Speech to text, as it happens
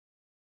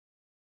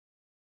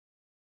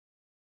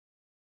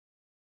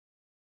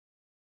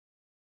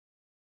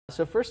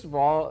So first of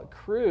all,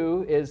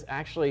 Crew is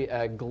actually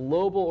a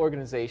global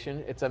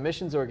organization. It's a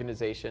missions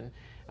organization,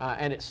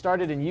 and it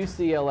started in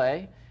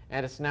UCLA,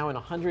 and it's now in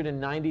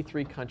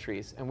 193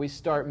 countries. And we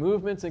start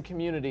movements and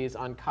communities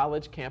on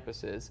college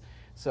campuses.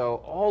 So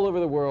all over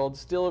the world,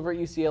 still over at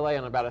UCLA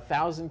on about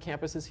 1,000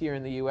 campuses here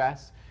in the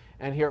US.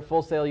 And here at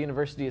Full Sail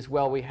University as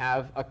well, we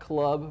have a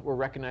club. We're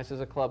recognized as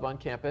a club on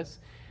campus.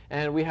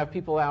 And we have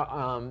people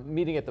out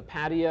meeting at the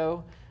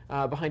patio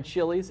behind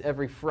Chili's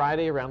every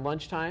Friday around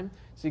lunchtime.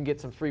 So you can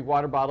get some free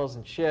water bottles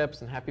and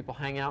chips and have people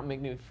hang out and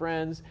make new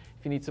friends.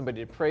 If you need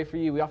somebody to pray for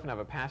you, we often have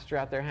a pastor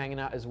out there hanging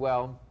out as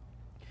well.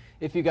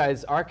 If you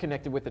guys are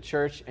connected with the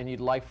church and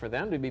you'd like for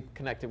them to be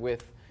connected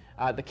with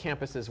the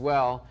campus as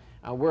well,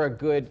 we're a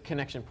good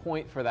connection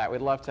point for that.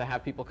 We'd love to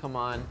have people come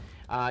on.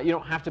 You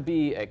don't have to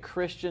be a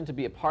Christian to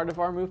be a part of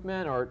our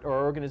movement or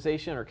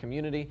organization or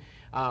community.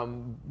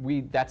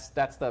 That's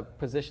the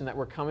position that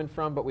we're coming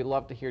from, but we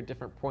love to hear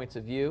different points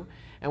of view.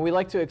 And we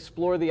like to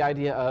explore the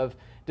idea of,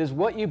 does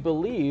what you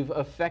believe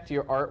affect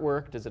your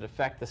artwork? Does it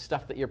affect the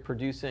stuff that you're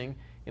producing?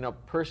 You know,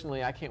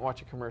 personally, I can't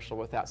watch a commercial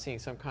without seeing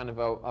some kind of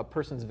a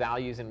person's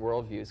values and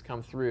worldviews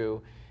come through,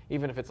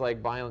 even if it's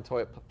like buying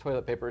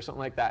toilet paper or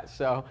something like that.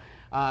 So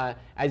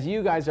as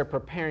you guys are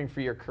preparing for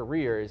your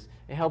careers,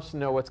 it helps to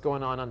know what's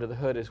going on under the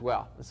hood as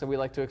well. And so we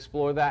like to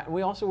explore that. And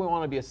we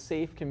want to be a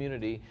safe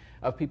community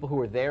of people who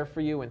are there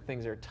for you when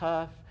things are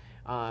tough,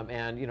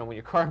 and you know, when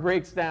your car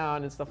breaks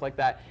down and stuff like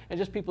that, and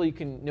just people you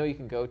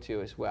can go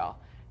to as well.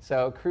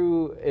 So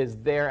Crew is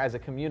there as a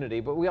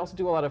community, but we also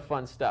do a lot of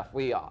fun stuff.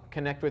 We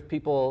connect with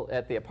people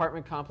at the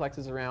apartment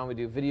complexes around. We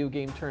do video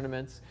game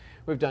tournaments.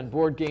 We've done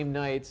board game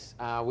nights.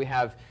 We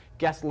have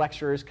guest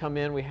lecturers come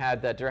in. We had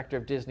the director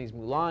of Disney's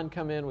Mulan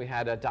come in. We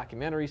had a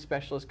documentary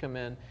specialist come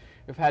in.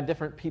 We've had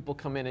different people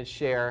come in and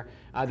share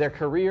their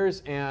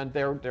careers and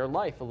their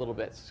life a little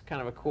bit. It's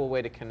kind of a cool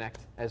way to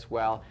connect as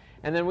well.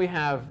 And then we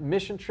have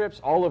mission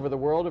trips all over the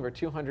world, over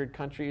 200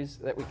 countries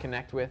that we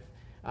connect with.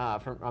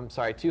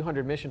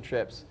 200 mission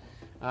trips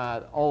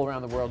all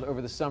around the world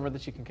over the summer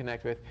that you can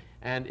connect with.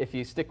 And if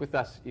you stick with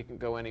us, you can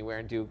go anywhere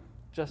and do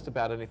just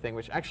about anything,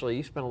 which actually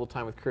you spent a little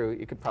time with Crew.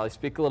 You could probably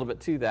speak a little bit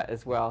to that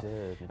as well.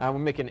 We're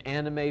making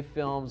anime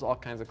films, all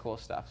kinds of cool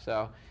stuff.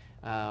 So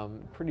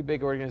pretty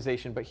big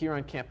organization, but here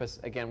on campus,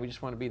 again, we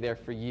just want to be there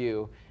for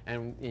you.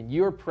 And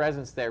your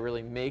presence there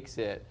really makes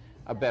it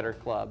a better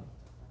club.